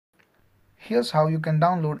Here's how you can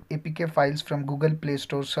download APK files from Google Play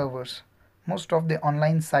Store servers. Most of the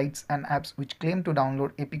online sites and apps which claim to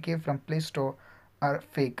download APK from Play Store are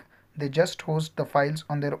fake. They just host the files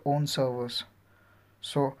on their own servers.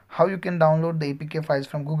 So, how you can download the APK files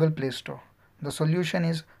from Google Play Store? The solution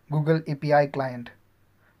is Google API client.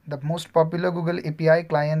 The most popular Google API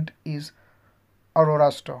client is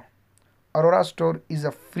Aurora Store. Aurora Store is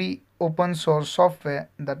a free open source software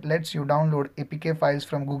that lets you download APK files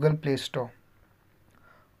from Google Play Store.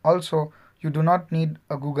 Also, you do not need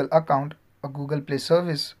a Google account, a Google Play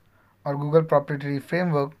service, or Google proprietary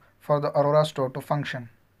framework for the Aurora Store to function.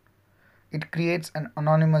 It creates an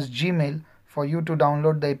anonymous Gmail for you to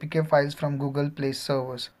download the APK files from Google Play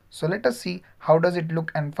servers. So let us see how does it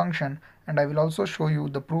look and function, and I will also show you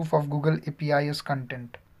the proof of Google API's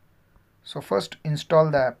content. So first install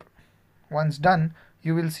the app. Once done,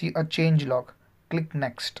 you will see a change log. Click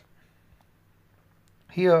Next.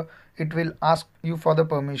 Here it will ask you for the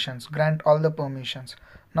permissions. Grant all the permissions.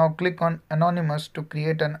 Now click on Anonymous to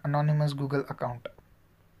create an anonymous Google account.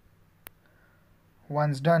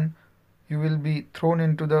 Once done, you will be thrown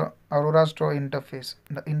into the Aurora Store interface.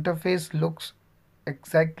 The interface looks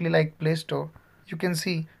exactly like Play Store. You can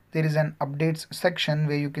see there is an updates section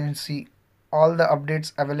where you can see all the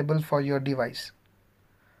updates available for your device.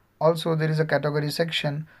 Also, there is a category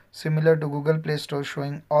section similar to Google Play Store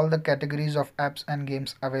showing all the categories of apps and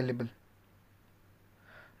games available.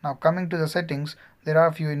 Now coming to the settings, there are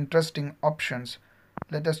a few interesting options.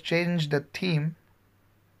 Let us change the theme.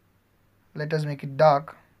 Let us make it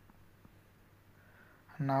dark.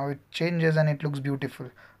 Now it changes and it looks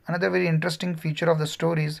beautiful. Another very interesting feature of the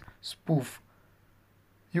store is spoof.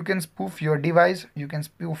 You can spoof your device, you can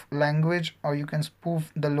spoof language, or you can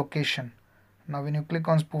spoof the location. Now when you click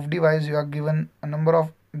on spoof device, you are given a number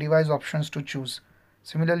of device options to choose.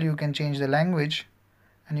 Similarly, you can change the language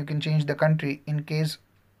and you can change the country in case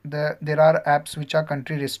there are apps which are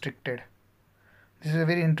country restricted. This is a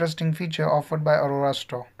very interesting feature offered by Aurora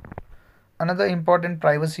Store. Another important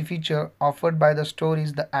privacy feature offered by the store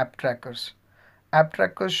is the app trackers. App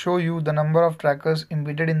trackers show you the number of trackers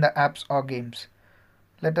embedded in the apps or games.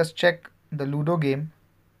 Let us check the Ludo game.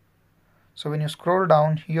 So when you scroll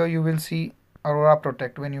down, here you will see Aurora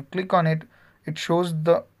Protect. When you click on it, it shows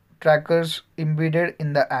the trackers embedded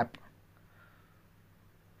in the app.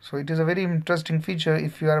 So it is a very interesting feature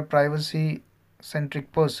if you are a privacy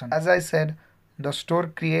centric person. As I said, the store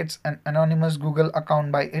creates an anonymous Google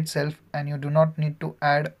account by itself and you do not need to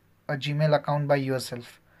add a Gmail account by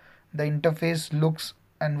yourself. The interface looks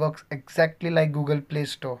and works exactly like Google Play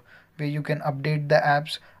Store, where you can update the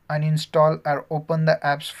apps, uninstall or open the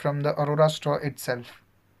apps from the Aurora Store itself.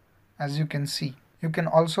 As you can see, you can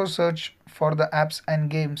also search for the apps and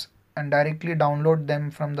games and directly download them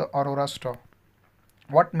from the Aurora Store.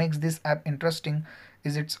 What makes this app interesting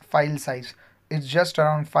is its file size. It's just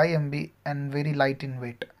around 5 MB and very light in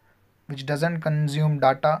weight, which doesn't consume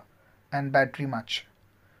data and battery much.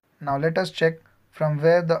 Now let us check from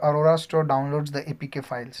where the Aurora Store downloads the APK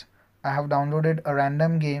files. I have downloaded a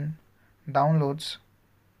random game, downloads,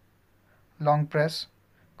 long press,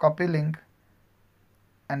 copy link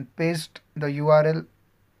and paste the URL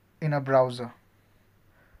in a browser.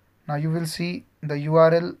 Now you will see the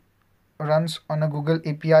URL runs on a Google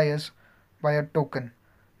APIs by a token.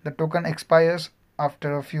 The token expires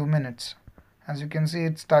after a few minutes. As you can see,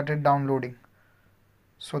 it started downloading.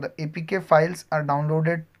 So the APK files are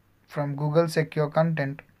downloaded from Google Secure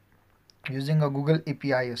Content using a Google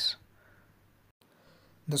APIs.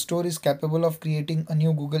 The store is capable of creating a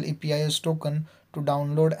new Google APIs token to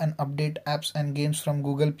download and update apps and games from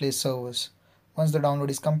Google Play servers. Once the download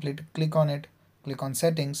is complete, click on it, click on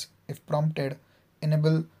Settings. If prompted,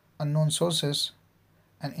 enable unknown sources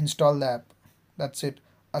and install the app. That's it.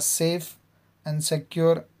 A safe and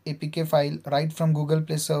secure APK file right from Google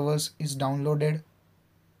Play servers is downloaded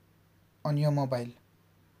on your mobile.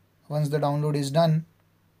 Once the download is done,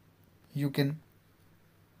 you can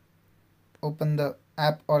open the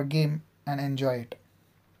app or game and enjoy it.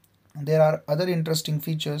 There are other interesting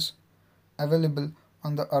features available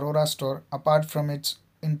on the Aurora Store apart from its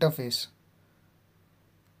interface.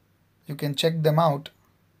 You can check them out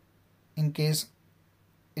in case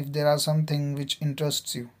if there are something which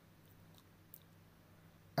interests you.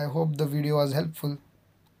 I hope the video was helpful.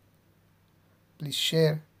 Please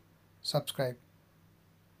share, subscribe.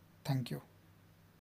 Thank you.